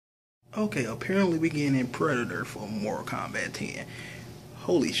Okay, apparently we getting in Predator for Mortal Kombat 10.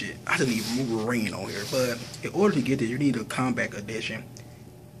 Holy shit, I didn't even move a ring on here. But in order to get this, you need a Combat Edition.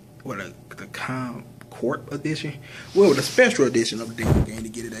 Or the Corp Edition. Well, the Special Edition of the game to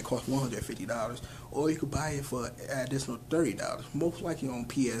get it, that costs $150. Or you could buy it for an additional $30. Most likely on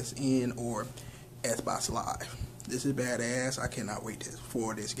PSN or Xbox Live. This is badass. I cannot wait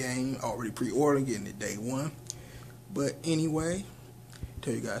for this game. Already pre-ordered, getting it day one. But anyway,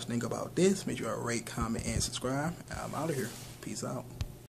 tell you guys think about this. Make sure you rate, comment, and subscribe. I'm out of here. Peace out.